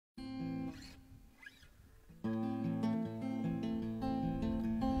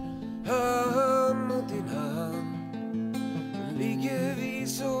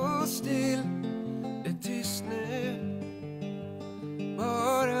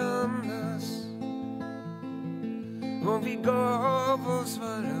Och vi gav oss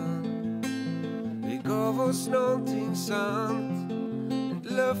varann, vi gav oss någonting sant.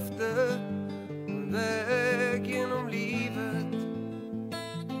 Ett löfte, en väg genom livet.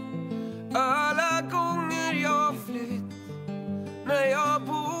 Alla gånger jag flytt, när jag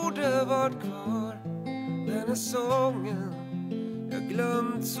borde varit kvar. Den här sången jag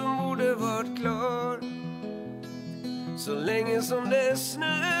glömt som borde varit klar. Så länge som det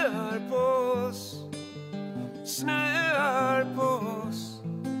snöar på oss, snöar på oss.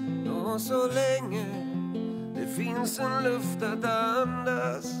 Och så länge det finns en luft att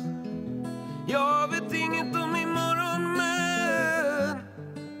andas. Jag vet inget om imorgon, men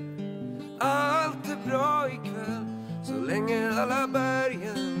allt är bra ikväll. Så länge alla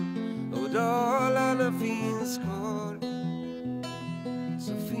bergen och dalarna finns kvar,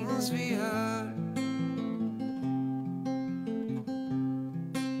 så finns vi här.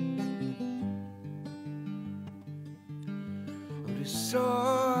 Och du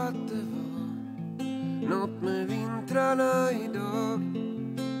sa att det var något med vintrarna idag.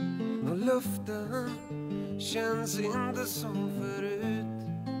 Och luften känns inte som förut.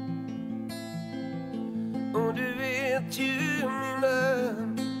 Och du vet ju, min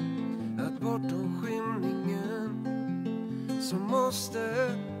vän, att bortom skymningen så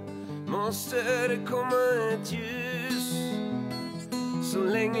måste det komma ett ljus. Så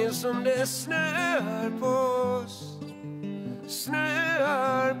länge som det snöar på oss,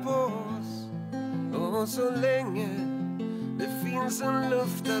 snöar på oss. Och så länge det finns en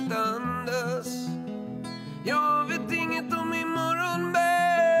luft att andas. Jag vet inget om imorgon,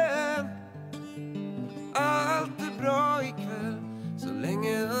 men allt är bra ikväll. Så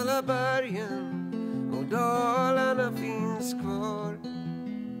länge alla bergen och dalarna finns kvar,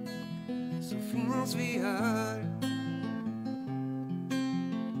 så finns vi här.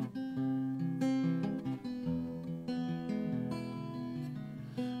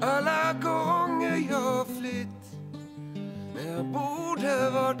 Alla gånger jag flytt, när jag borde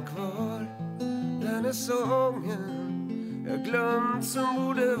varit kvar. Den är sången jag glömt som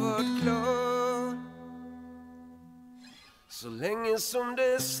borde varit klar. Så länge som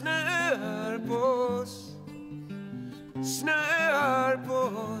det snöar på oss, snöar på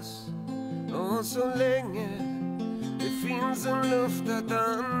oss. Och så länge det finns en luft att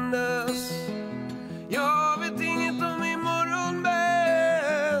andas. Jag vet inget om imorgon,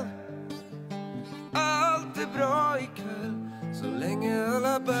 men allt är bra ikväll. Så länge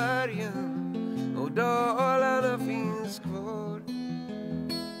alla bergen och dalarna finns kvar,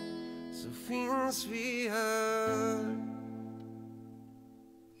 så finns vi här.